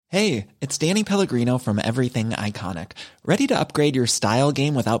Hey, it's Danny Pellegrino from Everything Iconic. Ready to upgrade your style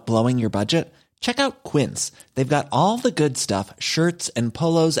game without blowing your budget? Check out Quince. They've got all the good stuff, shirts and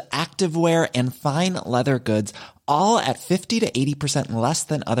polos, activewear, and fine leather goods, all at 50 to 80% less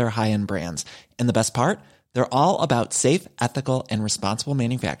than other high-end brands. And the best part? They're all about safe, ethical, and responsible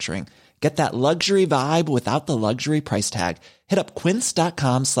manufacturing. Get that luxury vibe without the luxury price tag. Hit up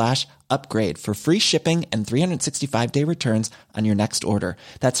quince.com/upgrade for free shipping and 365-day returns on your next order.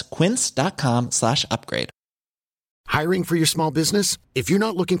 That's quince.com/upgrade. Hiring for your small business? If you're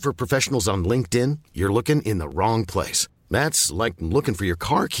not looking for professionals on LinkedIn, you're looking in the wrong place. That's like looking for your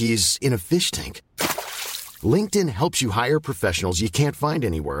car keys in a fish tank. LinkedIn helps you hire professionals you can't find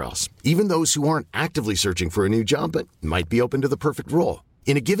anywhere else, even those who aren't actively searching for a new job but might be open to the perfect role.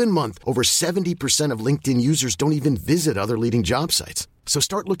 In a given month, over 70% of LinkedIn users don't even visit other leading job sites. So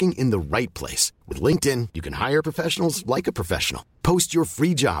start looking in the right place. With LinkedIn, you can hire professionals like a professional. Post your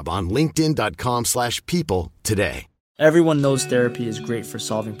free job on linkedin.com/people today. Everyone knows therapy is great for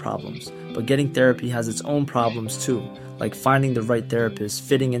solving problems, but getting therapy has its own problems too, like finding the right therapist,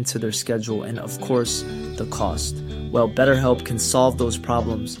 fitting into their schedule, and of course, the cost. Well, BetterHelp can solve those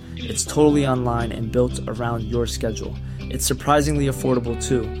problems. It's totally online and built around your schedule. It's surprisingly affordable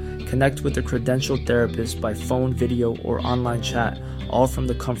too. Connect with a credentialed therapist by phone, video, or online chat, all from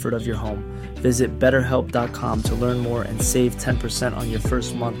the comfort of your home. Visit BetterHelp.com to learn more and save 10% on your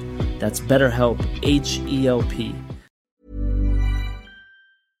first month. That's BetterHelp, H-E-L-P.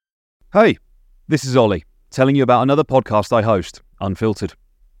 Hey, this is Ollie, telling you about another podcast I host, Unfiltered.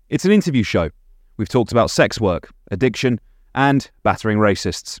 It's an interview show. We've talked about sex work, addiction, and battering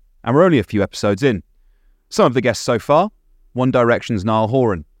racists. And we're only a few episodes in. Some of the guests so far: One Direction's Niall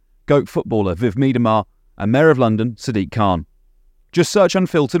Horan, GOAT footballer Viv Miedemar, and Mayor of London Sadiq Khan. Just search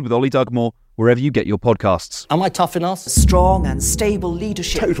Unfiltered with Ollie Dugmore wherever you get your podcasts. Am I tough enough? Strong and stable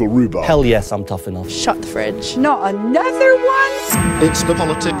leadership. Total rhubarb. Hell yes, I'm tough enough. Shut the fridge. Not another one? It's the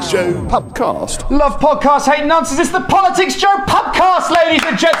Politics Joe Pubcast. Love podcasts, hate nonsense. It's the Politics Joe Pubcast, ladies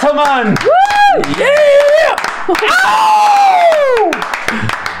and gentlemen. Woo! Yeah! Ow!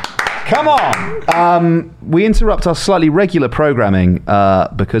 Come on. We interrupt our slightly regular programming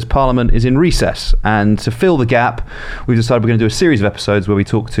because Parliament is in recess. And to fill the gap, we've decided we're going to do a series of episodes where we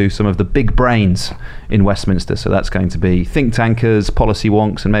talk to some of the big brains in Westminster. So that's going to be think tankers, policy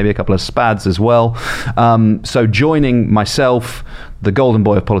wonks, and maybe a couple of spads as well. So joining myself, the golden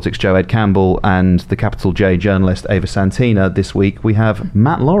boy of politics, Joe Ed Campbell, and the capital J journalist, Ava Santina, this week we have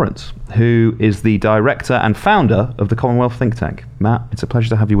Matt Lawrence, who is the director and founder of the Commonwealth think tank. Matt, it's a pleasure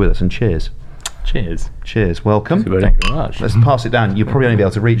to have you with us, and cheers. Cheers. Cheers. Welcome. Thank you very much. Let's pass it down. You'll probably only be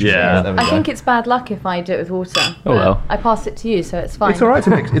able to reach it. Yeah. I think it's bad luck if I do it with water. Oh well. I pass it to you, so it's fine. It's all right to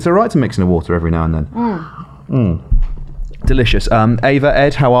mix. It's all right to mix in the water every now and then. Delicious. Ava,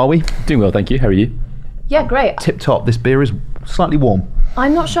 Ed, how are we? Doing well, thank you. How are you? Yeah, great. Tip top. This beer is slightly warm.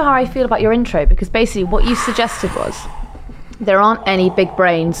 I'm not sure how I feel about your intro, because basically what you suggested was there aren't any big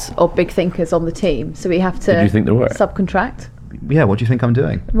brains or big thinkers on the team, so we have to Did you think there were? subcontract. Yeah, what do you think I'm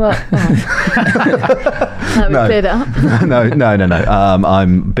doing? Well, that we cleared it up. No.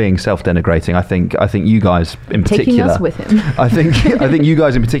 I'm being self-denigrating. I think you guys in particular. Taking us with him. I think you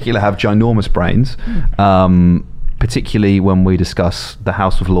guys in particular have ginormous brains. Particularly when we discuss the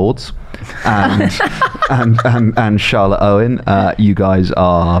House of Lords and Charlotte Owen. You guys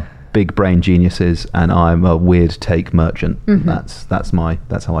are big brain geniuses, and I'm a weird take merchant. Mm-hmm.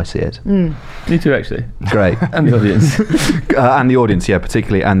 That's how I see it. Me too, actually. Great. And the audience. And the audience, yeah,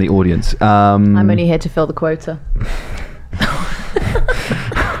 particularly, and the audience. I'm only here to fill the quota.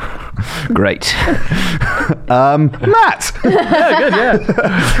 Great. Matt! Yeah, good, yeah.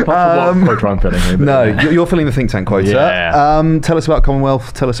 What quota I'm filling here, no, you're filling the think tank quota. Yeah. Tell us about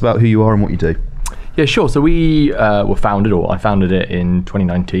Commonwealth, tell us about who you are and what you do. Yeah, sure. So we were founded, or I founded it in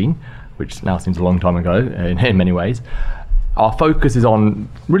 2019, which now seems a long time ago in many ways. Our focus is on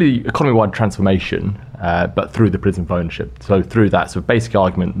really economy-wide transformation, but through the prism of ownership. So through that sort of basic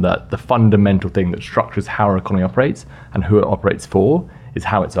argument that the fundamental thing that structures how our economy operates and who it operates for is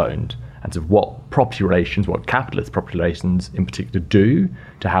how it's owned. And so what property relations, what capitalist property relations in particular do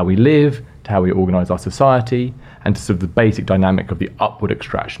to how we live, to how we organise our society, and to sort of the basic dynamic of the upward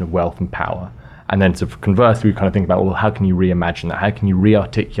extraction of wealth and power. And then sort of conversely, we kind of think about, well, how can you reimagine that? How can you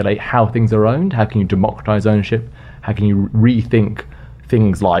re-articulate how things are owned? How can you democratise ownership? How can you rethink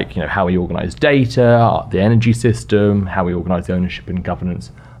things like, how we organise data, the energy system, how we organise the ownership and governance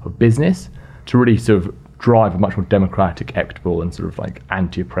of business, to really sort of drive a much more democratic, equitable, and sort of like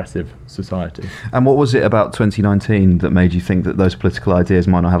anti-oppressive society. And what was it about 2019 that made you think that those political ideas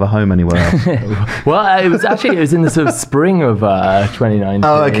might not have a home anywhere else? Well, it was in the sort of spring of 2019.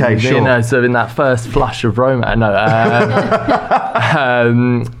 Oh, okay, sure. You know, so in that first flush of romance. No,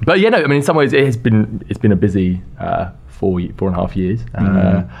 but yeah, no. I mean, in some ways, it's been a busy 4.5 years.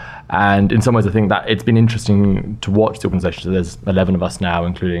 And in some ways, I think that it's been interesting to watch the organisation. So there's 11 of us now,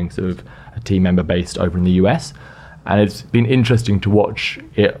 including sort of a team member based over in the US. And it's been interesting to watch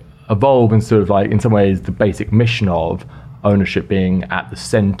it evolve and sort of like, in some ways, the basic mission of ownership being at the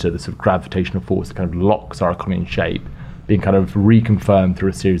centre, the sort of gravitational force that kind of locks our economy in shape, being kind of reconfirmed through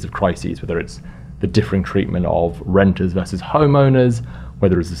a series of crises, whether it's the differing treatment of renters versus homeowners,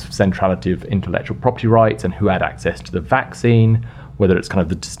 whether it's the centrality of intellectual property rights and who had access to the vaccine, whether it's kind of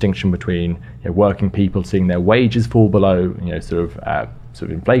the distinction between working people seeing their wages fall below sort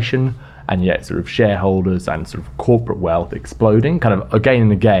of inflation, and yet sort of shareholders and sort of corporate wealth exploding. Kind of again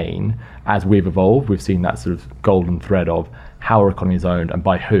and again, as we've evolved, we've seen that sort of golden thread of how our economy is owned and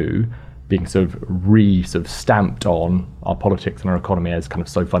by who being sort of stamped on our politics and our economy as kind of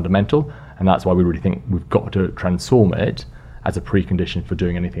so fundamental. And that's why we really think we've got to transform it as a precondition for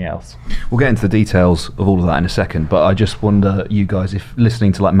doing anything else. We'll get into the details of all of that in a second, but I just wonder, you guys, if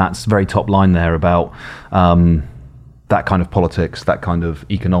listening to like Matt's very top line there about that kind of politics, that kind of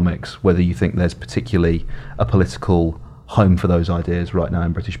economics, whether you think there's particularly a political home for those ideas right now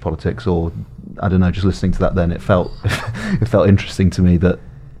in British politics, or I don't know, just listening to that then it felt interesting to me that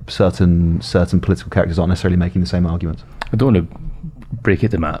certain political characters aren't necessarily making the same arguments. I don't want to break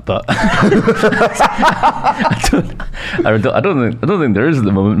it to Matt, but I don't think there is at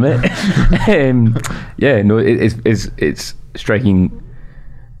the moment, mate. It's striking.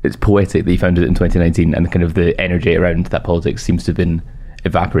 It's poetic that he founded it in 2019, and kind of the energy around that politics seems to have been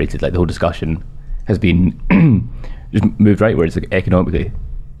evaporated. Like the whole discussion has been just moved rightwards, like economically.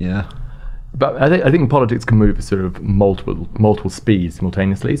 Yeah. But I think politics can move at sort of multiple speeds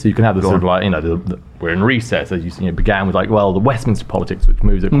simultaneously. So you can have the sort of like, we're in recess, as you began with the Westminster politics, which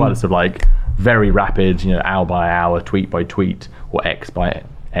moves at quite a sort of like very rapid, hour by hour, tweet by tweet, or X by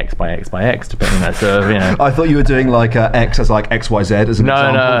X, depending on that. I thought you were doing like X as like XYZ as an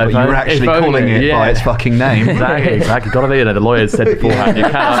example, but you were actually calling it by its fucking name. Exactly. Got to be, the lawyers said beforehand, you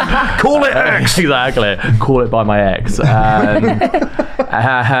cannot call it X. Exactly. Call it by my ex. So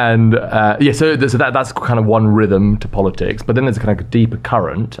that's kind of one rhythm to politics. But then there's a kind of a deeper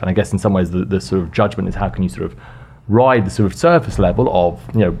current, and I guess in some ways the sort of judgment is how can you sort of ride the sort of surface level of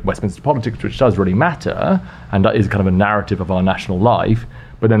Westminster politics, which does really matter, and that is kind of a narrative of our national life.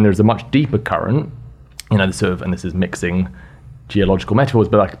 But then there's a much deeper current, the sort of, and this is mixing geological metaphors,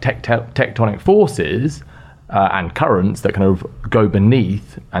 but like tectonic forces and currents that kind of go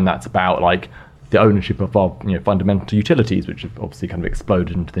beneath, and that's about like the ownership of our fundamental utilities, which have obviously kind of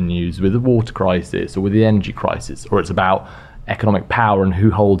exploded into the news with the water crisis or with the energy crisis, or it's about economic power and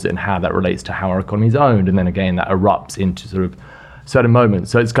who holds it and how that relates to how our economy is owned, and then again that erupts into sort of certain moments.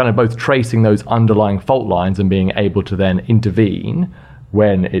 So it's kind of both tracing those underlying fault lines and being able to then intervene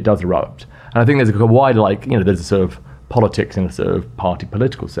when it does erupt. And I think there's a wider, there's a sort of politics in a sort of party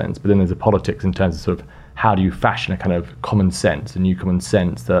political sense, but then there's a politics in terms of sort of how do you fashion a kind of common sense, a new common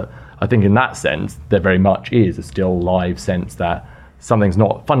sense that I think in that sense there very much is a still live sense that something's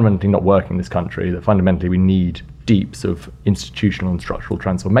not fundamentally not working in this country, that fundamentally we need deep sort of institutional and structural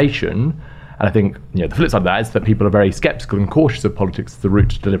transformation. And I think the flip side of that is that people are very skeptical and cautious of politics as the route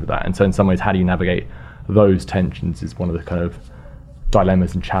to deliver that. And so in some ways, how do you navigate those tensions is one of the kind of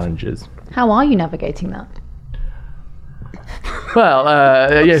dilemmas and challenges. How are you navigating that? Well,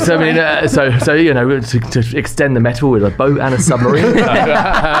 yes, I mean, to extend the metaphor with a boat and a submarine.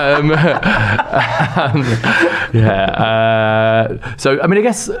 So, I mean, I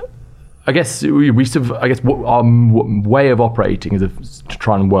guess we sort of, our way of operating is to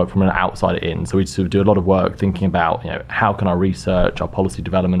try and work from an outsider in. So we sort of do a lot of work thinking about, how can our research, our policy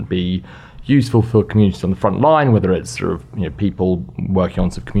development be useful for communities on the front line, whether it's sort of people working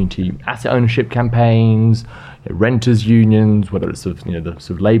on sort of community asset ownership campaigns, renters unions, whether it's sort of the sort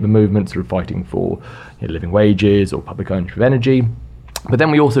of labour movement sort of fighting for living wages or public ownership of energy. But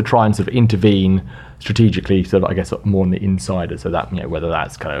then we also try and sort of intervene strategically, sort of I guess more on the insider, so that whether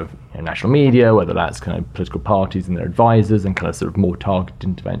that's kind of national media, whether that's kind of political parties and their advisors, and kind of sort of more targeted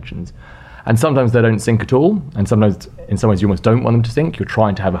interventions. And sometimes they don't sink at all, and sometimes in some ways you almost don't want them to sink. You're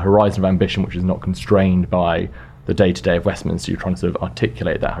trying to have a horizon of ambition which is not constrained by the day-to-day of Westminster. You're trying to sort of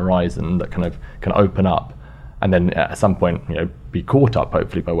articulate that horizon that kind of can open up, and then at some point be caught up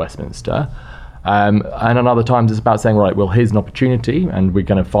hopefully by Westminster. And on other times it's about saying, right, well, here's an opportunity, and we're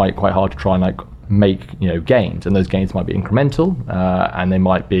going to fight quite hard to try and make gains, and those gains might be incremental, and they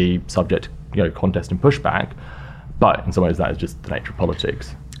might be subject to contest and pushback. But in some ways, that is just the nature of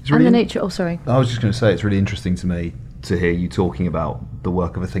politics. And the nature. Oh, sorry. I was just going to say it's really interesting to me to hear you talking about the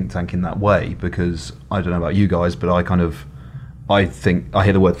work of a think tank in that way, because I don't know about you guys, but I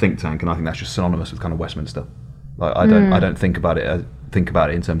hear the word think tank and I think that's just synonymous with kind of Westminster. Like I don't think about it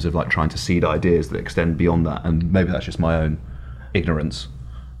in terms of like trying to seed ideas that extend beyond that, and maybe that's just my own ignorance.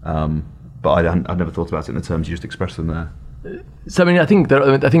 But I've never thought about it in the terms you just expressed them there. So I think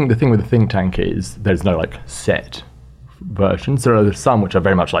the thing with the think tank is there's no like set versions. There are some which are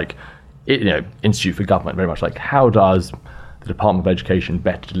very much like Institute for Government, very much like how does the Department of Education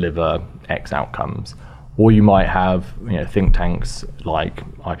better deliver X outcomes. Or you might have think tanks like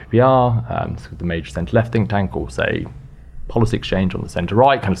IPPR, the major centre-left think tank, or say Policy Exchange on the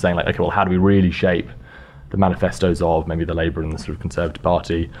centre-right, kind of saying like, okay, well, how do we really shape the manifestos of maybe the Labour and the sort of Conservative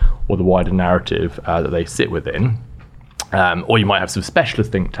Party, or the wider narrative that they sit within. Or you might have some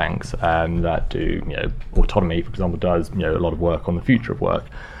specialist think tanks that do, Autonomy, for example, does a lot of work on the future of work.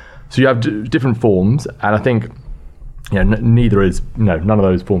 So you have different forms, and I think none of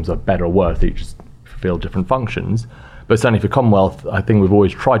those forms are better or worse. They just fulfill different functions. But certainly for Commonwealth, I think we've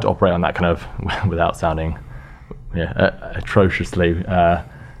always tried to operate on that kind of, without sounding atrociously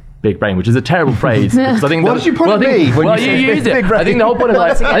big brain, which is a terrible phrase. Because I think what did you put at me when you used it? I think the whole point is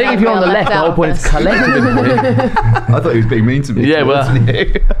I think if you're on the left, the whole point is collective. I thought he was being mean to me. Yeah, well,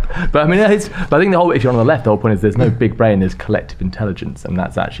 but I mean, if you're on the left, the whole point is there's no big brain, there's collective intelligence, and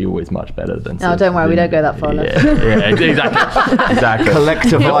that's actually always much better than. No, don't worry, we don't go that far left. Yeah, exactly.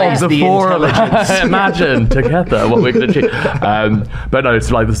 Collectivise the intelligence. Imagine together what we could achieve. But no, it's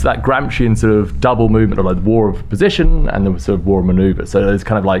like that Gramscian sort of double movement of like the war of position and the sort of war of manoeuvre. So there's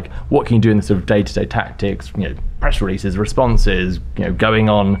kind of like, what can you do in the sort of day-to-day tactics, press releases, responses, going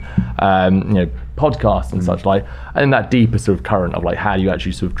on, podcasts and such like, and that deeper sort of current of like, how do you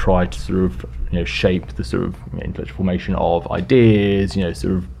actually sort of try to sort of, shape the sort of intellectual formation of ideas,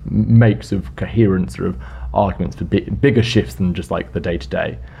 sort of make sort of coherent sort of arguments for bigger shifts than just like the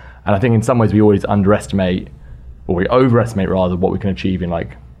day-to-day. And I think in some ways we always overestimate rather what we can achieve in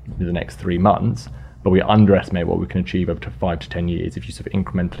like the next 3 months. But we underestimate what we can achieve over to 5 to 10 years if you sort of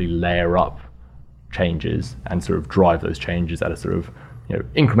incrementally layer up changes and sort of drive those changes at a sort of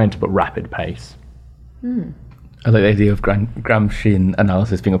incremental but rapid pace. I like the idea of Gramscian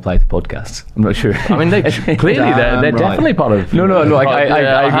analysis being applied to podcasts. I'm not sure. I mean, they're definitely part of. No.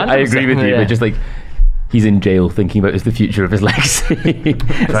 I agree with you, but just like. He's in jail thinking about the future of his legacy.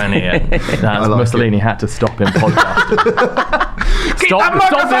 Funny, yeah. Mussolini had to stop him podcasting. Stop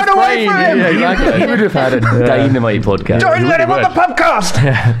this away from him! Yeah, exactly. He would have had a dynamite podcast. Don't let him on the podcast!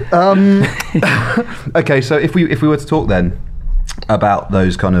 Okay, so if we were to talk then about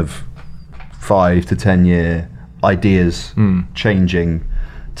those kind of 5 to 10 year ideas changing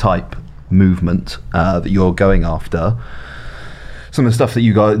type movement that you're going after, some of the stuff that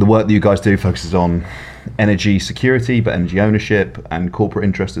the work that you guys do focuses on energy security, but energy ownership and corporate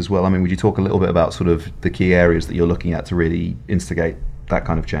interest as well. I mean, would you talk a little bit about sort of the key areas that you're looking at to really instigate that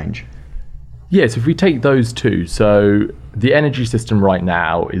kind of change? Yes, if we take those two, so the energy system right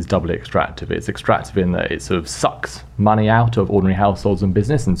now is doubly extractive. It's extractive in that it sort of sucks money out of ordinary households and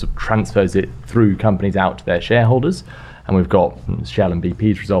business and sort of transfers it through companies out to their shareholders. And we've got Shell and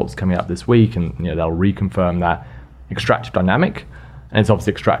BP's results coming up this week, and they'll reconfirm that extractive dynamic. And it's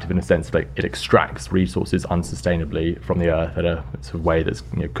obviously extractive in a sense that it extracts resources unsustainably from the earth at a sort of way that's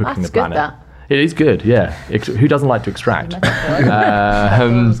cooking the planet. That. It is good, yeah. Who doesn't like to extract? Good.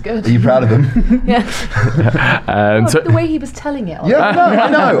 Are you proud of him? Yeah. So the way he was telling it. Yeah,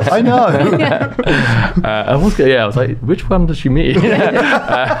 I know. I was like, which one does she mean?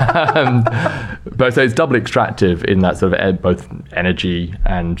 But so it's doubly extractive in that sort of both energy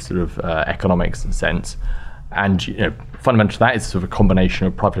and sort of economics sense. And fundamental to that is sort of a combination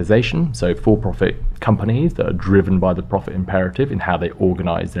of privatization, so for-profit companies that are driven by the profit imperative in how they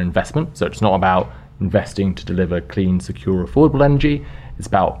organize their investment. So it's not about investing to deliver clean, secure, affordable energy. It's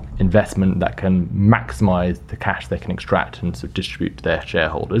about investment that can maximize the cash they can extract and sort of distribute to their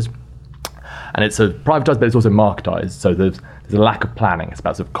shareholders. And it's privatized, but it's also marketized. So there's a lack of planning. It's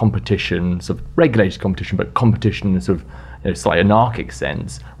about sort of competition, sort of regulated competition, but competition in a sort of slightly anarchic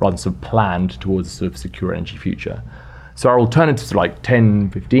sense, rather than sort of planned towards a sort of secure energy future. So our alternative to like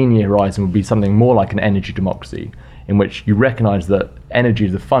 10, 15-year horizon would be something more like an energy democracy, in which you recognize that energy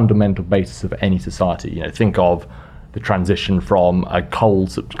is the fundamental basis of any society. Think of the transition from a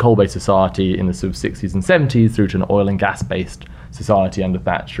coal-based society in the sort of 60s and 70s through to an oil and gas-based society under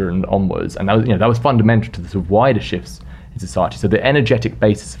Thatcher and onwards. And that was fundamental to the sort of wider shifts in society. So the energetic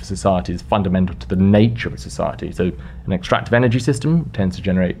basis of society is fundamental to the nature of a society. So an extractive energy system tends to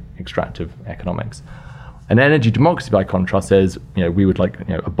generate extractive economics. An energy democracy, by contrast, says, we would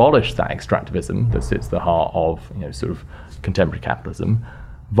abolish that extractivism that sits at the heart of, sort of contemporary capitalism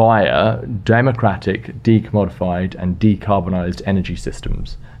via democratic, decommodified and decarbonized energy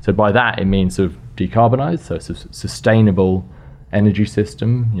systems. So by that, it means sort of decarbonized, so sort of sustainable energy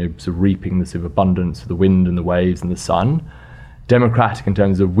system, sort of reaping the sort of abundance of the wind and the waves and the sun. Democratic in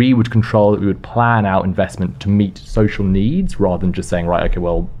terms of we would control it, we would plan out investment to meet social needs rather than just saying, right, okay,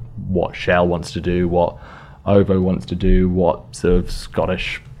 well, what Shell wants to do, what OVO wants to do, what sort of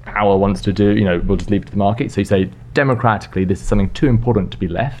Scottish Power wants to do, we'll just leave it to the market. So you say, democratically, this is something too important to be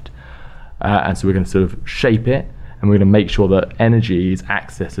left. And so we're going to sort of shape it, and we're going to make sure that energy is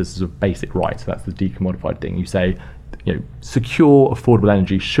accessed as a sort of basic right. So that's the decommodified thing. You say, secure, affordable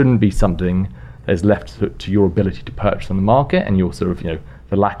energy shouldn't be something that is left to your ability to purchase on the market and your sort of,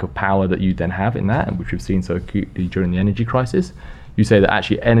 the lack of power that you then have in that, and which we've seen so acutely during the energy crisis. You say that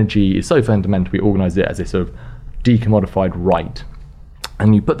actually energy is so fundamental, we organise it as a sort of decommodified right.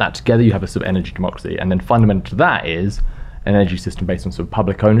 And you put that together, you have a sort of energy democracy. And then fundamental to that is an energy system based on sort of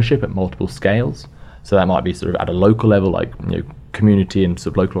public ownership at multiple scales. So that might be sort of at a local level, like community and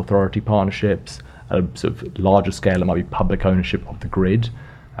sort of local authority partnerships. At a sort of larger scale, it might be public ownership of the grid.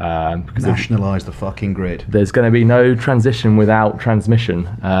 Because nationalise the fucking grid. There's going to be no transition without transmission,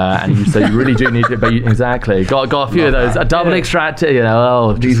 and you really do need it. But exactly, got a few of those. A double extractor,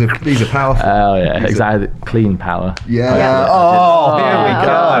 these are powerful. Oh yeah, exactly. Clean power. Yeah.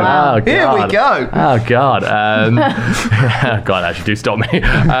 Here we go. Oh god. God, actually, do stop me,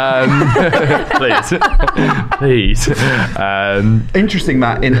 please. Interesting,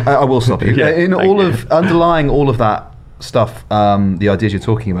 Matt. I will stop you. Underlying all of that stuff, the ideas you're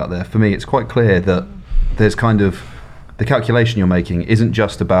talking about there, for me it's quite clear that there's kind of the calculation you're making isn't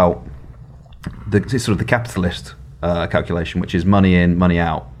just about it's sort of the capitalist calculation, which is money in, money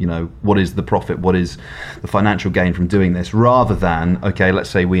out, what is the profit, what is the financial gain from doing this, rather than, okay, let's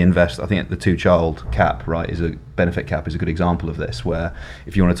say we invest. I think the 2-child cap, right, is a benefit cap is a good example of this, where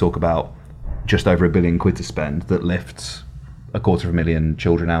if you want to talk about just over £1 billion to spend that lifts 250,000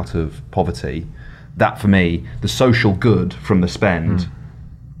 children out of poverty, that for me, the social good from the spend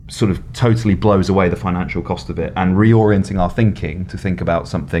sort of totally blows away the financial cost of it, and reorienting our thinking to think about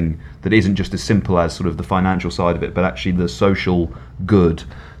something that isn't just as simple as sort of the financial side of it, but actually the social good,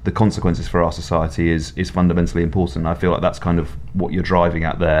 the consequences for our society is fundamentally important. I feel like that's kind of what you're driving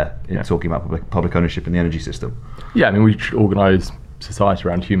at there in talking about public ownership in the energy system. Yeah, I mean, we should organise society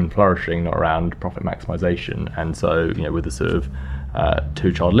around human flourishing, not around profit maximisation. And so, with the sort of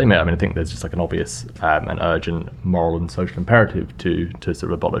 2-child limit, I mean, I think there's just like an obvious and urgent moral and social imperative to sort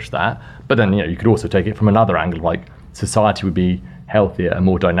of abolish that. But then, you could also take it from another angle, like society would be healthier and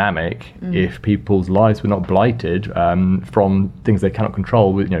more dynamic if people's lives were not blighted from things they cannot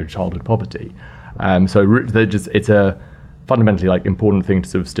control with, childhood poverty. So it's a fundamentally important thing to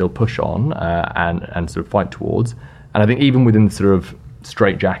sort of still push on and sort of fight towards. And I think even within the sort of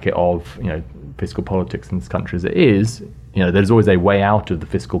straitjacket of, fiscal politics in this country as it is, there's always a way out of the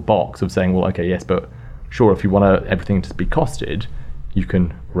fiscal box of saying, well, okay, yes, but sure, if you want everything to be costed, you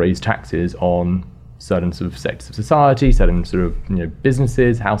can raise taxes on certain sort of sectors of society, certain sort of,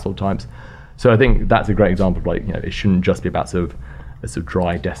 businesses, household types. So I think that's a great example of it shouldn't just be about sort of a sort of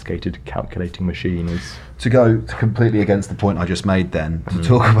dry, desiccated calculating machine. To go completely against the point I just made then, to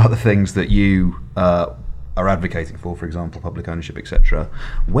talk about the things that you are advocating for example, public ownership, etc.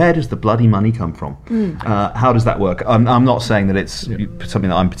 Where does the bloody money come from? How does that work? I'm not saying that it's something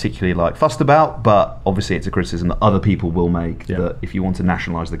that I'm particularly fussed about, but obviously it's a criticism that other people will make, that if you want to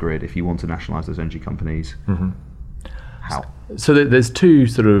nationalise the grid, if you want to nationalise those energy companies, how? So there's two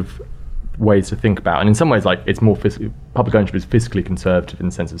sort of ways to think about, and in some ways it's more public ownership is fiscally conservative in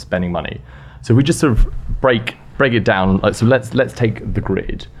the sense of spending money. So we just sort of break it down. So let's take the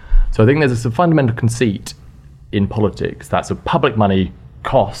grid. So I think there's a fundamental conceit in politics that sort of public money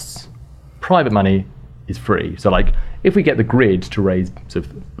costs, private money is free. So if we get the grid to raise sort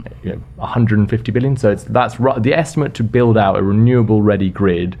of 150 billion, so that's the estimate to build out a renewable ready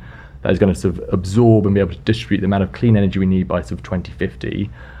grid that is going to sort of absorb and be able to distribute the amount of clean energy we need by sort of 2050.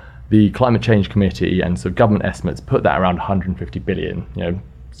 The Climate Change Committee and sort of government estimates put that around 150 billion.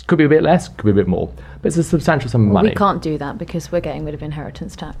 Could be a bit less, could be a bit more, but it's a substantial sum of money. We can't do that because we're getting rid of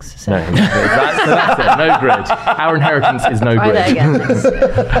inheritance tax. So. No, that's it. No grid. Our inheritance is no grid. Try that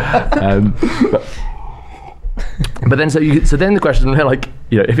again. But then, so then the question, like,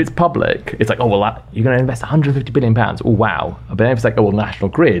 if it's public, it's like, oh, well, you're going to invest 150 billion pounds. Oh, wow. But then if it's like, oh, well, National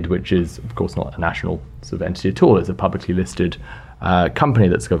Grid, which is, of course, not a national sort of entity at all, it's a publicly listed company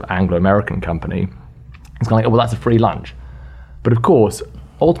that's kind of Anglo-American company. It's kind of like, oh, well, that's a free lunch. But of course,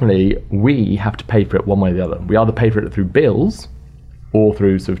 ultimately, we have to pay for it one way or the other. We either pay for it through bills or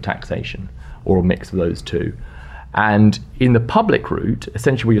through sort of taxation, or a mix of those two. And in the public route,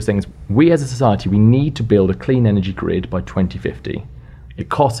 essentially what you're saying is we as a society, we need to build a clean energy grid by 2050. It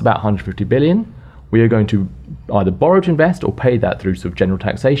costs about 150 billion. We are going to either borrow to invest or pay that through sort of general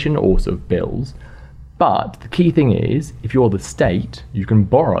taxation or sort of bills. But the key thing is, if you're the state, you can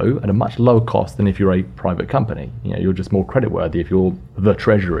borrow at a much lower cost than if you're a private company. You're just more creditworthy if you're the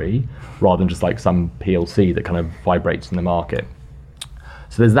Treasury rather than just like some PLC that kind of vibrates in the market.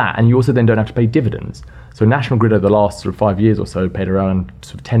 So there's that, and you also then don't have to pay dividends. So National Grid over the last sort of 5 years or so paid around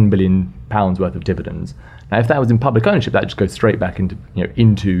sort of £10 billion worth of dividends. Now, if that was in public ownership, that just goes straight back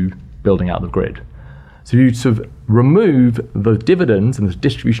into building out the grid. So you sort of remove the dividends and the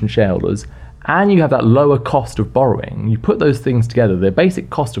distribution shareholders, and you have that lower cost of borrowing. You put those things together, their basic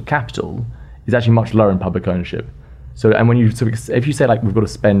cost of capital is actually much lower in public ownership. So, and when you sort of, if you say like we've got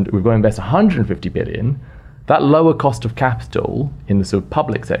to invest 150 billion. That lower cost of capital in the sort of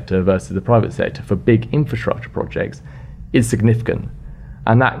public sector versus the private sector for big infrastructure projects is significant.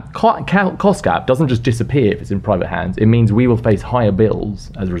 And that cost gap doesn't just disappear if it's in private hands. It means we will face higher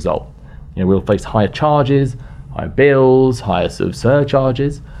bills as a result. We'll face higher charges, higher bills, higher sort of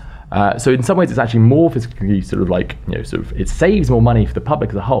surcharges. So in some ways, it's actually more fiscally sort of like, it saves more money for the public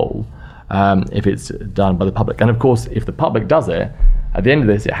as a whole if it's done by the public. And of course, if the public does it, at the end of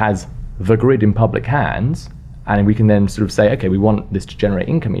this, it has the grid in public hands, and we can then sort of say, okay, we want this to generate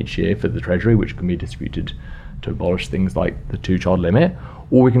income each year for the Treasury, which can be distributed to abolish things like the 2-child limit,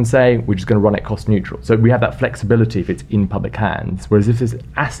 or we can say we're just going to run it cost neutral. So we have that flexibility if it's in public hands, whereas if this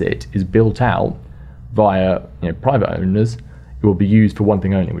asset is built out via private owners, it will be used for one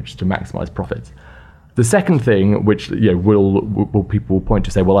thing only, which is to maximize profits. The second thing, which will people will point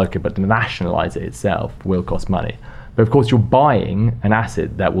to say, well, okay, but to nationalize it itself will cost money. But of course, you're buying an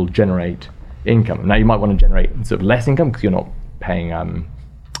asset that will generate income. Now, you might want to generate sort of less income because you're not paying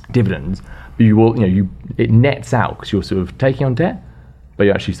dividends, but you will, it nets out because you're sort of taking on debt, but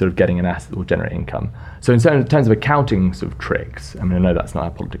you're actually sort of getting an asset that will generate income. So in terms of accounting sort of tricks, I know that's not how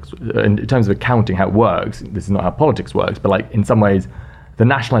politics, in terms of accounting, how it works, this is not how politics works, but like in some ways, the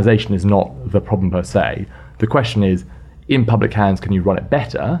nationalization is not the problem per se. The question is, in public hands, can you run it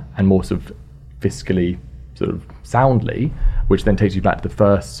better and more sort of fiscally sort of soundly, which then takes you back to the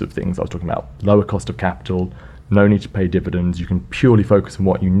first sort of things I was talking about: lower cost of capital, no need to pay dividends, you can purely focus on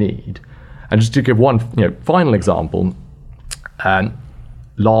what you need. And just to give one final example, the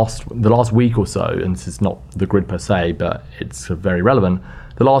last week or so, and this is not the grid per se, but it's very relevant,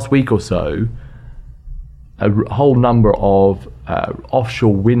 the last week or so, a whole number of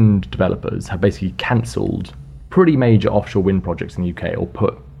offshore wind developers have basically cancelled pretty major offshore wind projects in the UK, or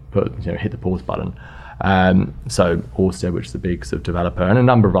hit the pause button. So Ørsted, which is a big sort of developer, and a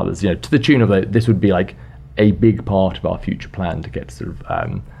number of others, to the tune of this would be like a big part of our future plan to get sort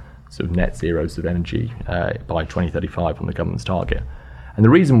of net zero sort of energy by 2035 on the government's target. And the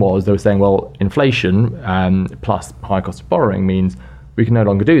reason was they were saying, well, inflation plus high cost of borrowing means we can no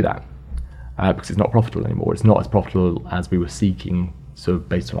longer do that because it's not profitable anymore. It's not as profitable as we were seeking, sort of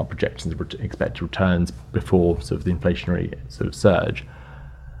based on our projections of expected returns before sort of the inflationary sort of surge.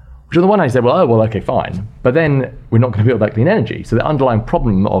 Which on the one hand, I said, okay, fine. But then we're not going to build that clean energy. So the underlying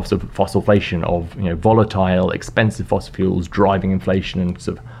problem of sort of fossilflation, of volatile, expensive fossil fuels driving inflation and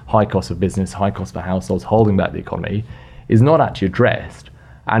sort of high cost of business, high cost for households, holding back the economy, is not actually addressed.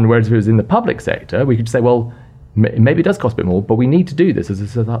 And whereas if it was in the public sector, we could say, well, maybe it does cost a bit more, but we need to do this as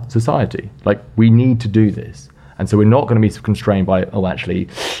a society. Like, we need to do this. And so we're not going to be constrained by, actually,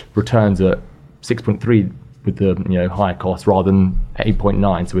 returns at 6.3 with the higher cost rather than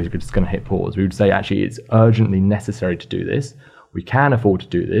 8.9, so we're just going to hit pause. We would say, actually, it's urgently necessary to do this. We can afford to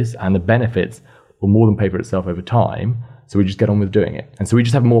do this, and the benefits will more than pay for itself over time. So we just get on with doing it. And so we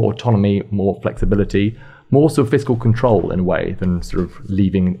just have more autonomy, more flexibility, more sort of fiscal control in a way than sort of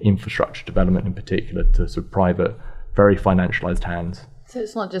leaving infrastructure development in particular to sort of private, very financialized hands. So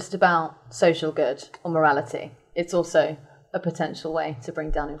it's not just about social good or morality. It's also a potential way to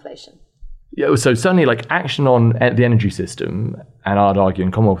bring down inflation. Yeah, so certainly like action on the energy system, and I'd argue,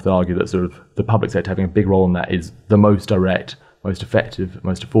 and Commonwealth would argue, that sort of the public sector having a big role in that is the most direct, most effective,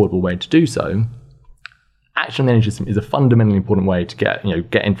 most affordable way to do so. Action on the energy system is a fundamentally important way to get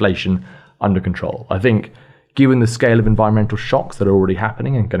inflation under control. I think given the scale of environmental shocks that are already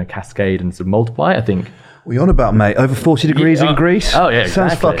happening and going to cascade and sort of multiply, I think What are you on about, mate? Over 40 degrees in Greece? Oh, yeah,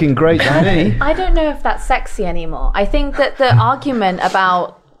 Sounds exactly. fucking great to me. I don't know if that's sexy anymore. I think that the argument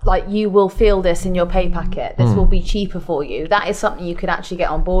about like you will feel this in your pay packet, this will be cheaper for you, that is something you could actually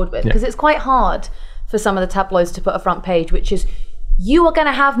get on board with, because it's quite hard for some of the tabloids to put a front page which is, you are going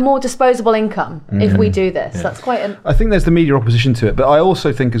to have more disposable income if we do this. That's quite an... I think there's the media opposition to it, but I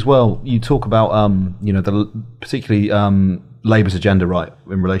also think as well, you talk about particularly Labour's agenda, right,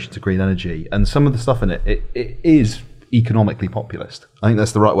 in relation to green energy, and some of the stuff in it is economically populist. I think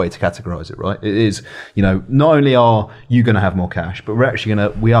that's the right way to categorise it, right? It is, not only are you going to have more cash, but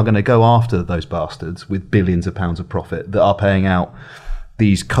we are going to go after those bastards with billions of pounds of profit that are paying out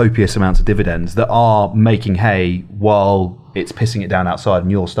these copious amounts of dividends that are making hay while it's pissing it down outside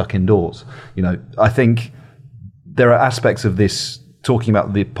and you're stuck indoors. I think there are aspects of this, talking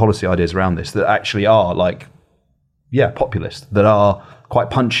about the policy ideas around this, that actually are populist, that are quite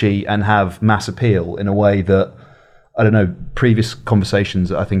punchy and have mass appeal in a way that, I don't know, previous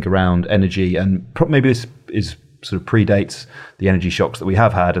conversations I think around energy, and maybe this is sort of predates the energy shocks that we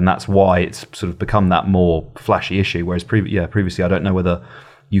have had, and that's why it's sort of become that more flashy issue, whereas previously I don't know whether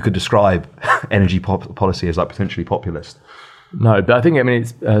you could describe energy policy as like potentially populist. No, but I think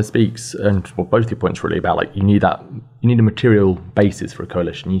it speaks, and both your points really, about like you need a material basis for a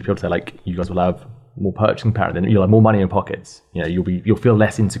coalition. You need to be able to say like, you guys will have more purchasing power, then you'll have more money in your pockets. You'll feel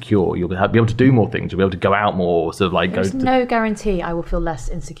less insecure. You'll be able to do more things. You'll be able to go out more. Sort of like There's no guarantee I will feel less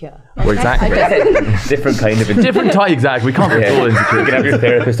insecure. Well, exactly. Different kind of different type. Exactly. We can't be all insecure. You can have your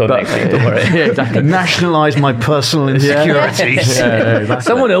therapist on next week. Don't worry. Yeah, exactly. Nationalise my personal insecurities. Yeah, exactly.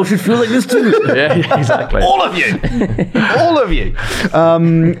 Someone else should feel like this too. Yeah, exactly. All of you.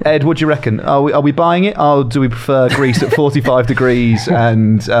 Ed, what do you reckon? Are we buying it? Or do we prefer Greece at 45 degrees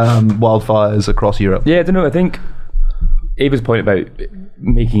and wildfires across Europe? Yeah, I don't know. I think Ava's point about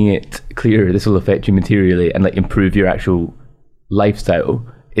making it clear this will affect you materially and like improve your actual lifestyle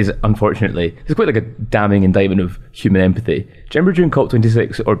is, unfortunately, it's quite like a damning indictment of human empathy. Do you remember during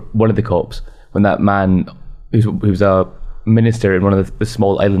COP26, or one of the COPs, when that man who was a minister in one of the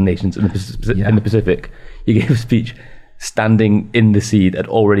small island nations in the Pacific, he gave a speech standing in the sea that had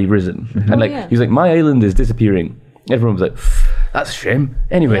already risen, and he was like, my island is disappearing. Everyone was like, that's a shame.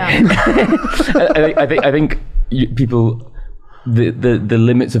 Anyway, I think people, the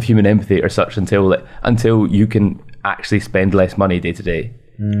limits of human empathy are such until you can actually spend less money day to day.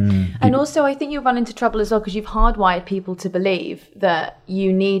 And also, I think you run into trouble as well because you've hardwired people to believe that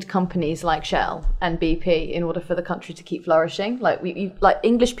you need companies like Shell and BP in order for the country to keep flourishing. Like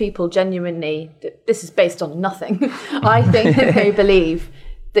English people genuinely, this is based on nothing. I think that they believe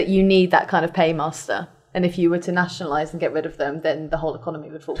that you need that kind of paymaster. And if you were to nationalise and get rid of them, then the whole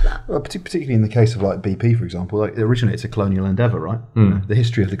economy would fall flat. Well, particularly in the case of like BP, for example, like originally it's a colonial endeavour, right? The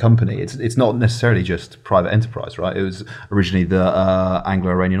history of the company, it's not necessarily just private enterprise, right? It was originally the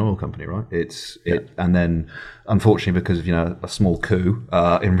Anglo-Iranian Oil Company, right? And then unfortunately because of a small coup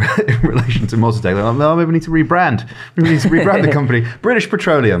in relation to Mossadegh, they're like, maybe we need to rebrand. We need to rebrand the company. British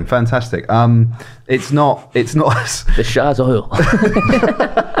Petroleum, fantastic. It's not the Shah's oil.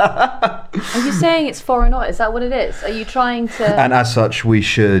 Are you saying it's foreign oil? Is that what it is? Are you trying to... And as such, we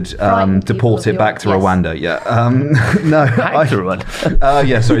should deport it back to Rwanda. Yeah. Back to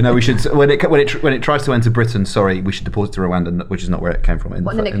Rwanda. No, we should... When it tries to enter Britain, we should deport it to Rwanda, which is not where it came from. And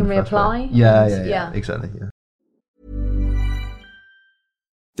then it can reapply? Yeah, exactly. Yeah.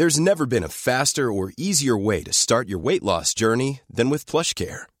 There's never been a faster or easier way to start your weight loss journey than with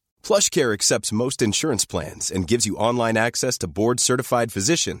PlushCare. PlushCare accepts most insurance plans and gives you online access to board-certified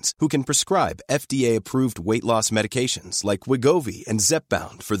physicians who can prescribe FDA-approved weight loss medications like Wegovy and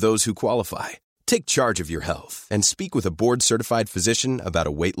Zepbound for those who qualify. Take charge of your health and speak with a board-certified physician about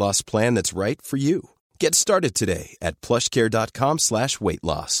a weight loss plan that's right for you. Get started today at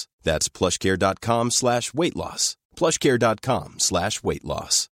plushcare.com/weight-loss. That's plushcare.com/weight-loss.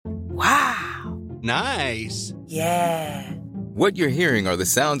 plushcare.com/weight-loss. Wow. Nice. Yeah. What you're hearing are the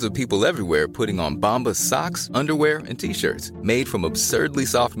sounds of people everywhere putting on Bombas socks, underwear, and T-shirts made from absurdly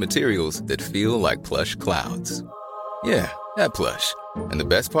soft materials that feel like plush clouds. Yeah, that plush. And the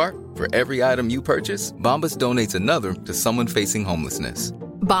best part? For every item you purchase, Bombas donates another to someone facing homelessness.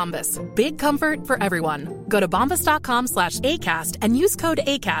 Bombas. Big comfort for everyone. Go to bombas.com/ACAST and use code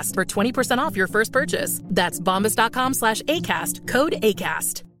ACAST for 20% off your first purchase. That's bombas.com/ACAST. Code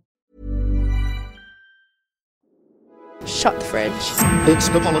ACAST. Shut the fridge. It's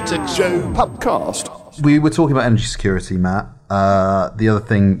the Politics Show podcast. We were talking about energy security, Matt.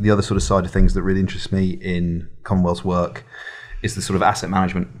 The other sort of side of things that really interests me in Commonwealth's work is the sort of asset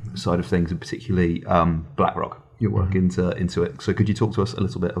management side of things, and particularly BlackRock. Your work into it. So could you talk to us a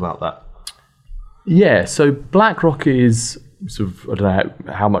little bit about that? Yeah, so BlackRock is sort of, I don't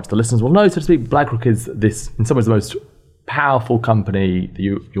know how much the listeners will know, so to speak. BlackRock is this, in some ways, the most powerful company that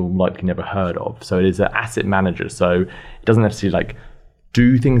you'll likely never heard of. So it is an asset manager. So it doesn't necessarily like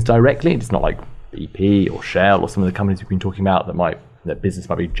do things directly. It's not like BP or Shell or some of the companies we've been talking about their business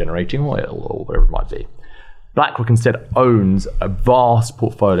might be generating oil or whatever it might be. BlackRock instead owns a vast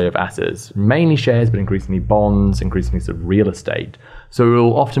portfolio of assets, mainly shares, but increasingly bonds, increasingly sort of real estate. So it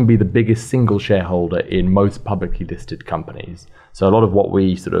will often be the biggest single shareholder in most publicly listed companies. So a lot of what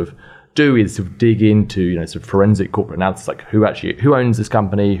we sort of do is sort of dig into, sort of forensic corporate analysis, like who owns this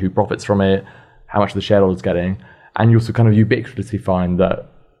company, who profits from it, how much the shareholder's getting. And you'll also kind of ubiquitously find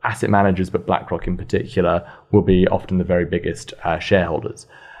that asset managers, but BlackRock in particular, will be often the very biggest shareholders.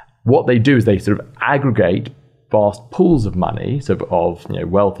 What they do is they sort of aggregate vast pools of money, so of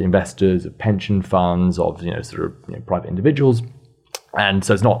wealthy investors, of pension funds, of private individuals, and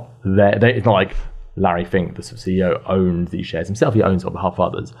so it's not it's not like Larry Fink, the sort of CEO, owns these shares himself. He owns on behalf of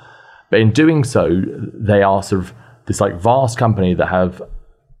others, but in doing so, they are sort of this like vast company that have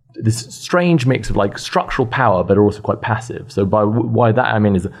this strange mix of like structural power, but are also quite passive. So why that I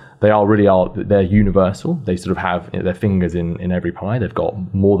mean is they're universal. They sort of have their fingers in every pie. They've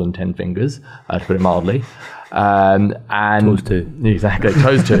got more than 10 fingers, to put it mildly. And toes too. Exactly,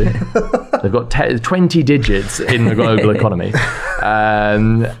 toes too. They've got 20 digits in the global economy,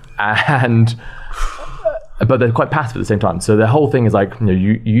 but they're quite passive at the same time. So the whole thing is like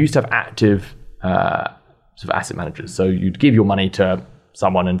you used to have active sort of asset managers. So you'd give your money to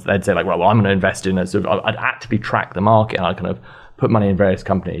someone and they'd say like, well, I'm going to invest in it. So I'd actively track the market and I'd kind of put money in various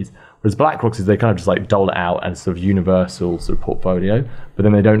companies. Whereas BlackRock's is they kind of just like dole it out as sort of universal sort of portfolio, but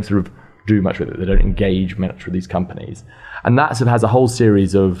then they don't sort of do much with it. They don't engage much with these companies. And that sort of has a whole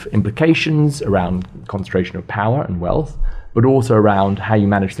series of implications around concentration of power and wealth, but also around how you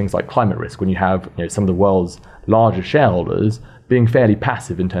manage things like climate risk when you have some of the world's largest shareholders being fairly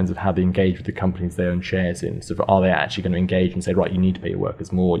passive in terms of how they engage with the companies they own shares in. So are they actually going to engage and say, right, you need to pay your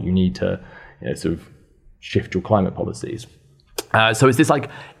workers more, you need to sort of shift your climate policies. So it's this like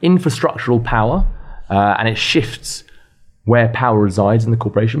infrastructural power, and it shifts where power resides in the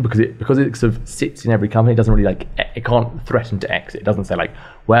corporation because it sort of sits in every company. It doesn't really it can't threaten to exit. It doesn't say like,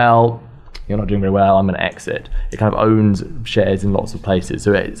 well, you're not doing very well, I'm going to exit. It kind of owns shares in lots of places,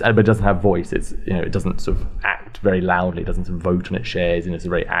 but it doesn't have voice. It's it doesn't sort of act very loudly. It doesn't sort of vote on its shares in a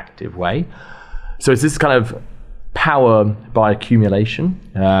very active way. So it's this kind of power by accumulation.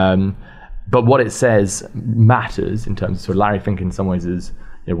 But what it says matters in terms of sort of Larry Fink in some ways is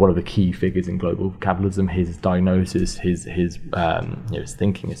one of the key figures in global capitalism. His diagnosis, his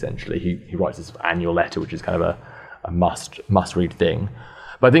thinking essentially. He writes this annual letter, which is kind of a must read thing.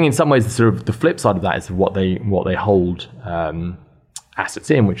 But I think in some ways, sort of the flip side of that is what they hold assets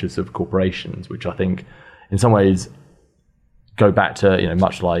in, which is sort of corporations, which I think in some ways go back to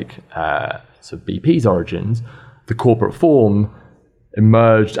much like sort of BP's origins. The corporate form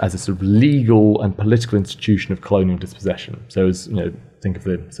emerged as a sort of legal and political institution of colonial dispossession. So as think of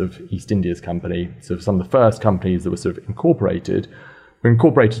the sort of East India's company. So some of the first companies that were sort of incorporated were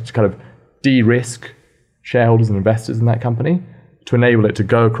incorporated to kind of de-risk shareholders and investors in that company, to enable it to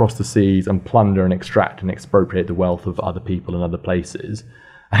go across the seas and plunder and extract and expropriate the wealth of other people in other places.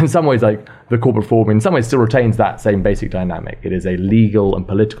 And in some ways, like the corporate form, in some ways still retains that same basic dynamic. It is a legal and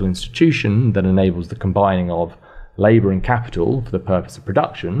political institution that enables the combining of labour and capital for the purpose of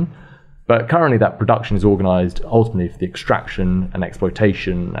production. But currently that production is organised ultimately for the extraction and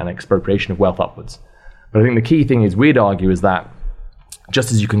exploitation and expropriation of wealth upwards. But I think the key thing is, we'd argue, is that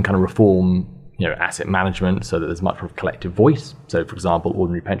just as you can kind of reform asset management so that there's much more of a collective voice. So, for example,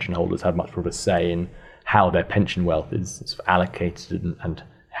 ordinary pension holders have much more of a say in how their pension wealth is sort of allocated and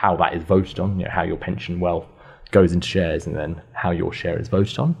how that is voted on, how your pension wealth goes into shares and then how your share is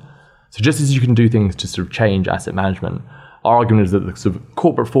voted on. So just as you can do things to sort of change asset management, our argument is that the sort of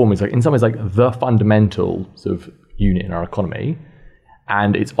corporate form is like, in some ways, like the fundamental sort of unit in our economy.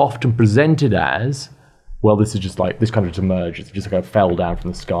 And it's often presented as, well, this is just like, this kind of just emerged, it's just kind of fell down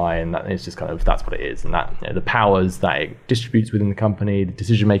from the sky, and that it's just kind of, that's what it is. And that the powers that it distributes within the company, the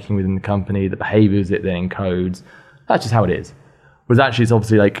decision making within the company, the behaviors it then encodes, that's just how it is. Whereas actually it's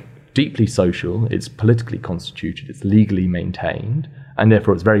obviously like deeply social, it's politically constituted, it's legally maintained, and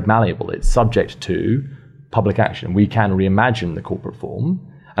therefore it's very malleable. It's subject to public action. We can reimagine the corporate form.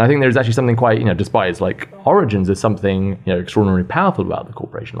 And I think there's actually something quite, despite its like origins, there's something extraordinarily powerful about the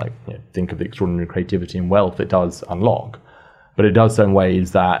corporation. Like think of the extraordinary creativity and wealth it does unlock, but it does so in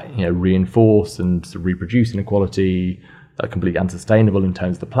ways that reinforce and reproduce inequality that are completely unsustainable in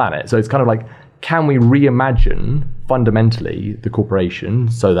terms of the planet. So it's kind of like can we reimagine fundamentally the corporation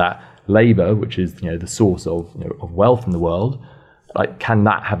so that labor, which is the source of wealth in the world, like, can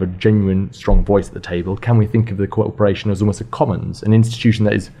that have a genuine strong voice at the table? Can we think of the corporation as almost a commons, an institution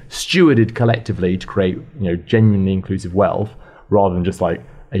that is stewarded collectively to create genuinely inclusive wealth, rather than just like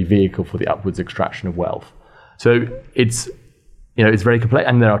a vehicle for the upwards extraction of wealth? So it's very complex,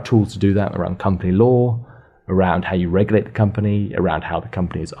 and there are tools to do that around company law, around how you regulate the company, around how the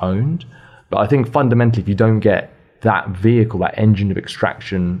company is owned. But I think fundamentally, if you don't get that vehicle, that engine of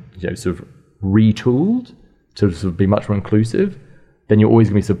extraction, sort of retooled to sort of be much more inclusive, then you're always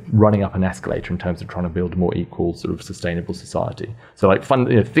going to be sort of running up an escalator in terms of trying to build a more equal, sort of sustainable society. So like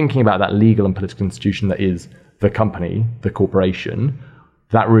thinking about that legal and political institution that is the company, the corporation,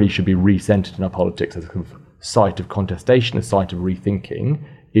 that really should be recentered in our politics as a kind of site of contestation, a site of rethinking,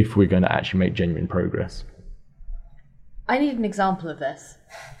 if we're going to actually make genuine progress. I need an example of this.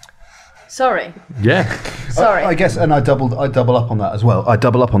 Sorry. Yeah. Sorry. I guess, and I double up on that as well. I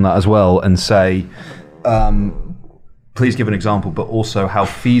double up on that as well and say, please give an example, but also how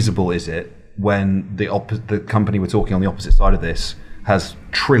feasible is it when the company we're talking on the opposite side of this has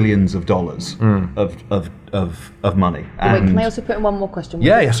trillions of dollars of money. Wait, can I also put in one more question?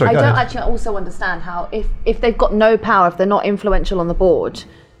 Yeah, sorry, I go don't ahead. actually also understand how, if they've got no power, if they're not influential on the board,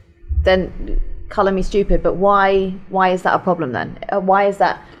 then colour me stupid, but why is that a problem then? Why is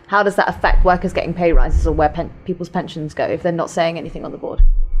that? How does that affect workers getting pay rises or where people's pensions go if they're not saying anything on the board?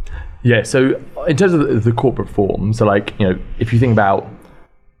 Yeah, so in terms of the corporate form, so like, if you think about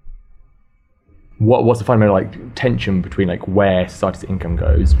what's the fundamental like tension between like where society's income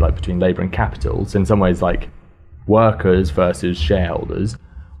goes, like between labour and capital, so in some ways like workers versus shareholders,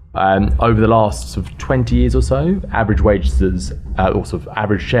 over the last sort of 20 years or so, average wages or sort of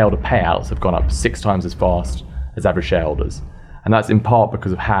average shareholder payouts have gone up 6 times as fast as average shareholders. And that's in part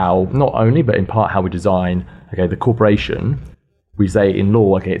because of how, not only, but in part how we design, the corporation. We say in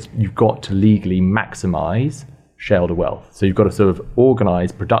law, you've got to legally maximise shareholder wealth. So you've got to sort of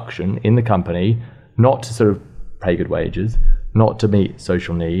organise production in the company, not to sort of pay good wages, not to meet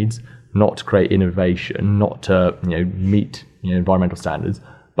social needs, not to create innovation, not to meet environmental standards,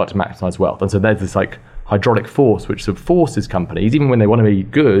 but to maximise wealth. And so there's this like hydraulic force which sort of forces companies, even when they want to be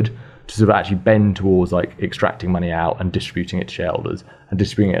good, to sort of actually bend towards like extracting money out and distributing it to shareholders, and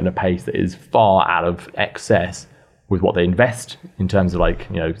distributing it at a pace that is far out of excess with what they invest in terms of like,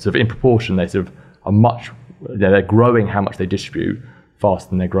 sort of in proportion, they sort of are much, they're growing how much they distribute faster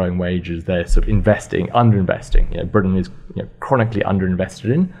than they're growing wages. They're sort of underinvesting. Britain is chronically underinvested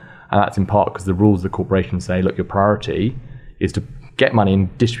in, and that's in part because the rules of the corporation say, look, your priority is to get money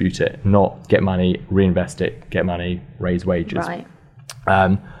and distribute it, not get money, reinvest it, get money, raise wages. Right.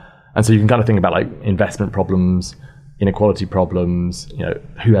 And so you can kind of think about like investment problems, inequality problems,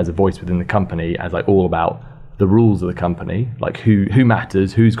 who has a voice within the company as like all about the rules of the company, like who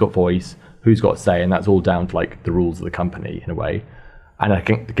matters, who's got voice, who's got say, and that's all down to like the rules of the company in a way. And I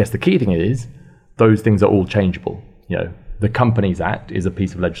guess the key thing is those things are all changeable. The Companies Act is a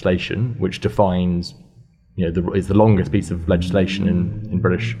piece of legislation which defines, is the longest piece of legislation in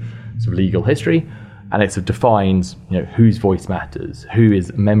British sort of legal history. And it sort of defines, whose voice matters, who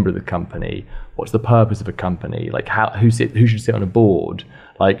is a member of the company, what's the purpose of a company, like who should sit on a board,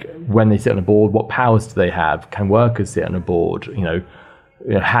 like when they sit on a board, what powers do they have? Can workers sit on a board?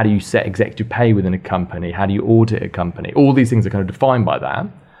 How do you set executive pay within a company? How do you audit a company? All these things are kind of defined by that.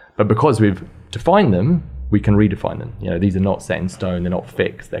 But because we've defined them, we can redefine them. These are not set in stone. They're not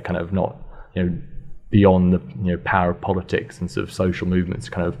fixed. They're kind of not, beyond the power of politics and sort of social movements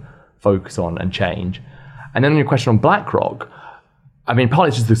to kind of focus on and change. And then on your question on BlackRock, partly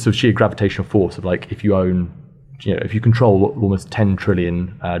it's just the sort of sheer gravitational force of like, if you own, if you control almost $10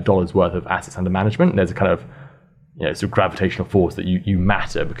 trillion worth of assets under management, there's a kind of, sort of gravitational force that you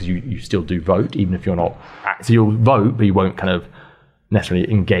matter because you still do vote, even if you're not, so you'll vote, but you won't kind of necessarily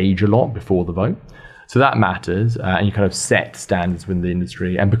engage a lot before the vote. So that matters, and you kind of set standards within the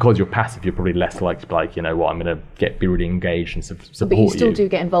industry. And because you're passive, you're probably less likely to be like, I'm going to be really engaged and support you. But you still do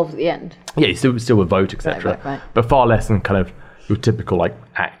get involved at the end. Yeah, you still will vote, etc. Right. But far less than kind of your typical like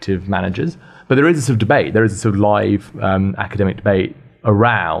active managers. But there is a sort of debate. There is a sort of live academic debate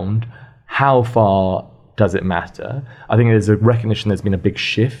around how far does it matter. I think there's a recognition there's been a big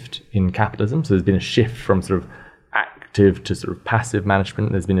shift in capitalism. So there's been a shift from sort of active to sort of passive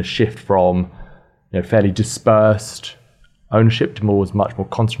management. There's been a shift from fairly dispersed ownership to much more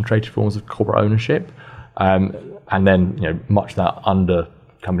concentrated forms of corporate ownership. And then, much of that under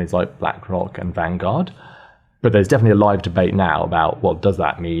companies like BlackRock and Vanguard. But there's definitely a live debate now about, well, does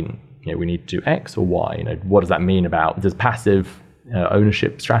that mean, we need to do X or Y? What does that mean about, does passive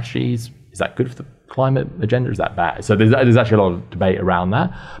ownership strategies is that good for the climate agenda? Is that bad? So there's actually a lot of debate around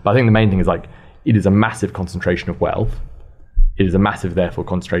that. But I think the main thing is like, it is a massive concentration of wealth. It is a massive, therefore,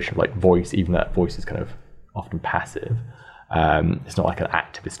 concentration of like voice, even that voice is kind of often passive. It's not like an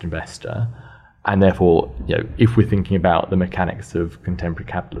activist investor. And therefore, if we're thinking about the mechanics of contemporary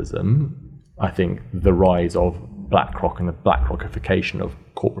capitalism, I think the rise of BlackRock and the BlackRockification of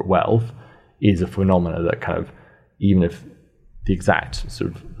corporate wealth is a phenomena that kind of, even if the exact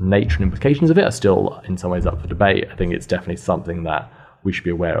sort of nature and implications of it are still in some ways up for debate, I think it's definitely something that we should be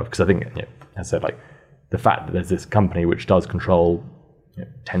aware of. Because I think, as I said, like the fact that there's this company which does control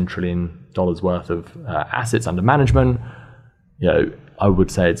 $10 trillion worth of assets under management, I would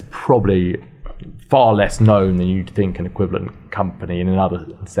say it's probably far less known than you'd think an equivalent company in another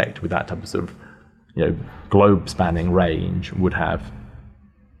sector with that type of sort of globe-spanning range would have.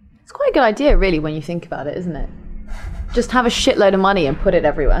 It's quite a good idea, really, when you think about it, isn't it? Just have a shitload of money and put it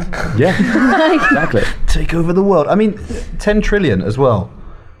everywhere. Yeah, exactly. Take over the world. I mean, 10 trillion as well.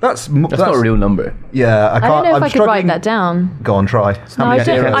 That's not a real number. Yeah, I can't. I don't know if I'm I could write that down. Go on, try. No, I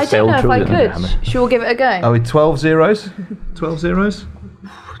don't know if I could. Should we give it a go? Are we 12 zeros? 12 zeros?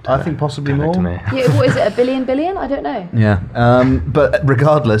 I think possibly more. Yeah, what is it, $1 billion? I don't know. Yeah, but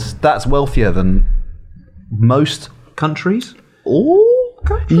regardless, that's wealthier than most countries. All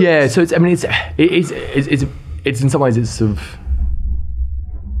countries? Yeah, so it's in some ways it's sort of,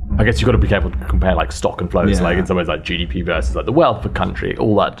 I guess you've got to be careful to compare like stock and flows, like in some ways like GDP versus like the wealth of a country,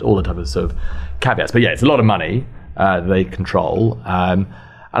 all the type of sort of caveats. But yeah, it's a lot of money they control. And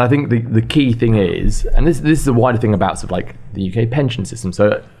I think the key thing is, and this is a wider thing about sort of like the UK pension system.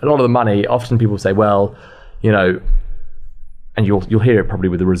 So a lot of the money, often people say, well, and you'll hear it probably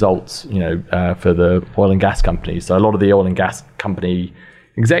with the results, for the oil and gas companies. So a lot of the oil and gas company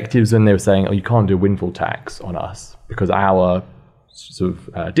executives, when they were saying, oh, you can't do a windfall tax on us because our sort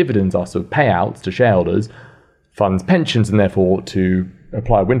of dividends are sort of payouts to shareholders, funds pensions, and therefore to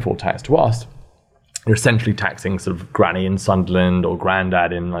apply a windfall tax to us, you're essentially taxing sort of granny in Sunderland or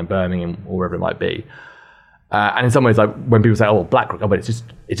granddad in like Birmingham or wherever it might be. And in some ways, like when people say, "Oh, BlackRock," but it's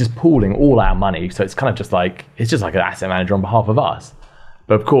just pooling all our money, so it's kind of just like an asset manager on behalf of us.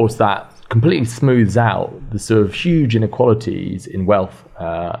 But of course, that completely smooths out the sort of huge inequalities in wealth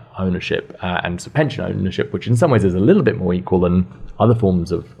ownership and pension ownership, which in some ways is a little bit more equal than other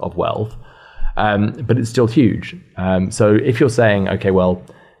forms of wealth, but it's still huge. So if you're saying, okay, well,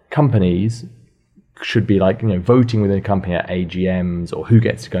 companies should be like voting within a company at AGMs, or who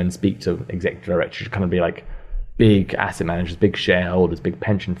gets to go and speak to executive directors should kind of be like big asset managers, big shareholders, big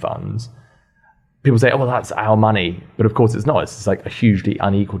pension funds. People say, oh, well, that's our money. But of course it's not. It's just like a hugely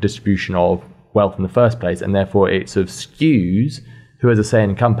unequal distribution of wealth in the first place. And therefore it sort of skews who has a say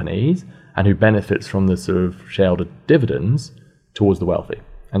in companies and who benefits from the sort of shareholder dividends towards the wealthy.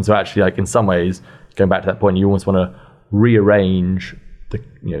 And so actually, like in some ways, going back to that point, you almost want to rearrange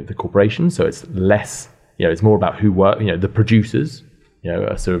the corporation. So it's less, it's more about who work, the producers,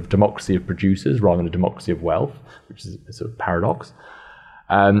 a sort of democracy of producers rather than a democracy of wealth, which is a sort of paradox.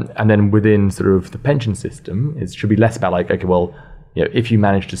 And then within sort of the pension system, it should be less about like, okay, well, if you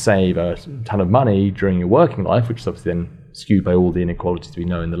manage to save a ton of money during your working life, which is obviously then skewed by all the inequalities we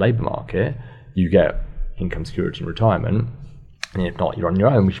know in the labour market, you get income security in retirement. And if not, you're on your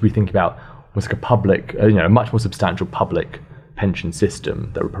own. We should be thinking about almost like a public, a much more substantial public pension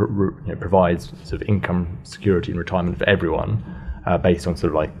system that provides sort of income security in retirement for everyone, based on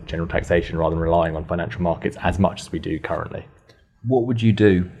sort of like general taxation rather than relying on financial markets as much as we do currently. What would you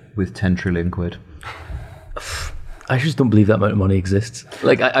do with 10 trillion quid? I just don't believe that amount of money exists.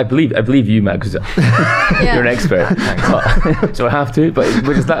 Like I believe you, Matt, because you're an expert. So I have to. But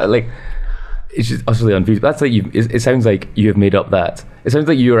is that like? It's just utterly unfeasible. That's like it sounds like you have made up that. It sounds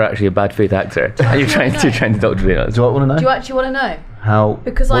like you are actually a bad faith actor, and you're trying to doctrinate us. Do I want to know? Do you actually want to know? How?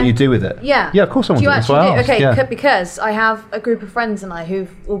 Because what you do with it? Yeah. Yeah, of course I want to. Do you actually do? Okay, yeah. Because I have a group of friends and I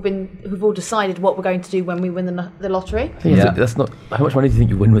who've all decided what we're going to do when we win the lottery. That's not. How much money do you think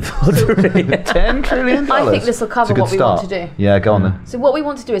you win with the lottery? $10 trillion. I think this will cover what we want to do. Yeah, go on then. So what we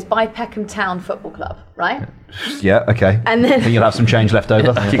want to do is buy Peckham Town Football Club, right? Yeah. Okay. And then you'll have some change left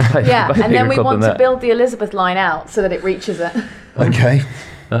over. Yeah, and then we want to build the Elizabeth line out so that it reaches it. Okay.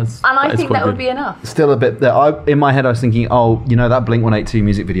 And I think that would be enough. Still a bit there. In my head I was thinking, that Blink-182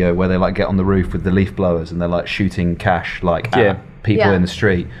 music video where they like get on the roof with the leaf blowers and they're like shooting cash at people in the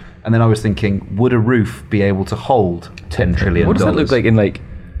street. And then I was thinking, would a roof be able to hold $10 trillion? What does that look like in like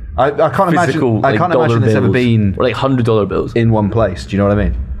I can't physical, imagine. I can't imagine there's ever been or like $100 bills in one place. Do you know what I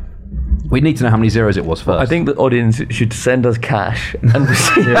mean? We need to know how many zeros it was first. I think the audience should send us cash and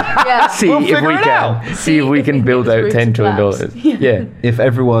see We'll if we can build out $10 trillion. Yeah. If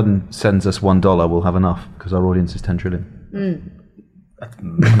everyone sends us $1, we'll have enough because our audience is 10 trillion.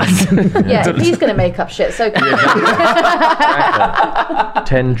 Yeah, if he's going to make up shit, so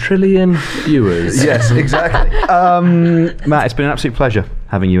 10 trillion viewers. Yes, exactly. Matt, it's been an absolute pleasure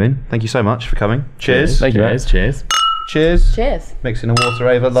having you in. Thank you so much for coming. Cheers. Thank you, Cheers. Cheers. Cheers. Cheers. Mixing a water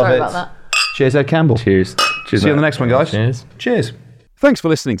over. Love Sorry it. about that. Cheers, Ed Campbell. Cheers. See you on the next one, guys. Cheers. Cheers. Thanks for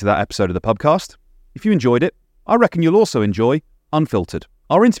listening to that episode of the podcast. If you enjoyed it, I reckon you'll also enjoy Unfiltered,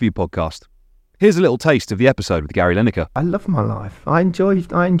 our interview podcast. Here's a little taste of the episode with Gary Lineker. I love my life. I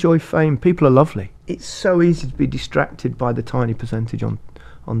enjoy fame. People are lovely. It's so easy to be distracted by the tiny percentage on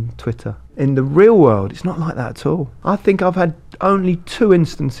Twitter. In the real world, it's not like that at all. I think I've had only 2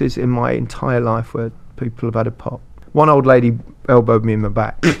 instances in my entire life where people have had a pop. One old lady elbowed me in the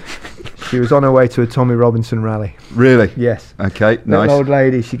back. She was on her way to a Tommy Robinson rally. Really? Yes. Okay, That nice. old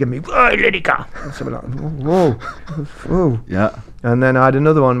lady, she gave me, "Whoa, Lineker!" And something like, whoa, whoa. Yeah. And then I had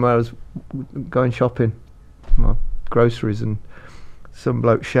another one where I was going shopping, my groceries, and some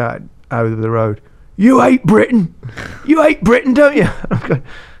bloke shouted out of the road, "You hate Britain! You hate Britain, don't you?" I'm going,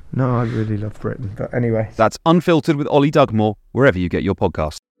 no, I really love Britain. But anyway. That's Unfiltered with Ollie Dugmore, wherever you get your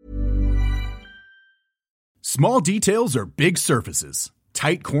podcasts. Small details are big surfaces.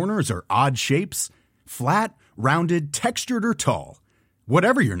 Tight corners are odd shapes. Flat, rounded, textured, or tall.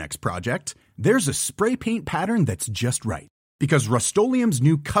 Whatever your next project, there's a spray paint pattern that's just right. Because Rust-Oleum's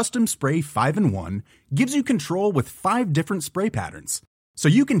new Custom Spray 5-in-1 gives you control with 5 different spray patterns. So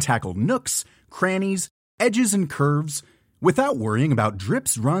you can tackle nooks, crannies, edges, and curves without worrying about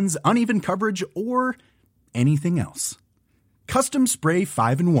drips, runs, uneven coverage, or anything else. Custom Spray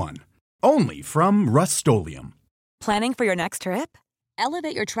 5-in-1. Only from Rust-Oleum. Planning for your next trip?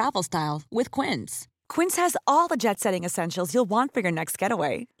 Elevate your travel style with Quince. Quince has all the jet-setting essentials you'll want for your next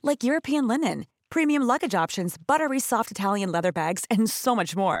getaway, like European linen, premium luggage options, buttery soft Italian leather bags, and so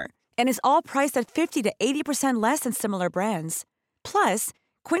much more. And is all priced at 50 to 80% less than similar brands. Plus,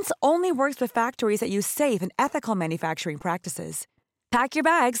 Quince only works with factories that use safe and ethical manufacturing practices. Pack your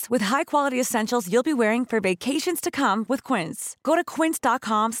bags with high-quality essentials you'll be wearing for vacations to come with Quince. Go to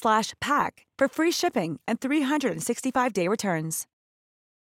quince.com/pack for free shipping and 365-day returns.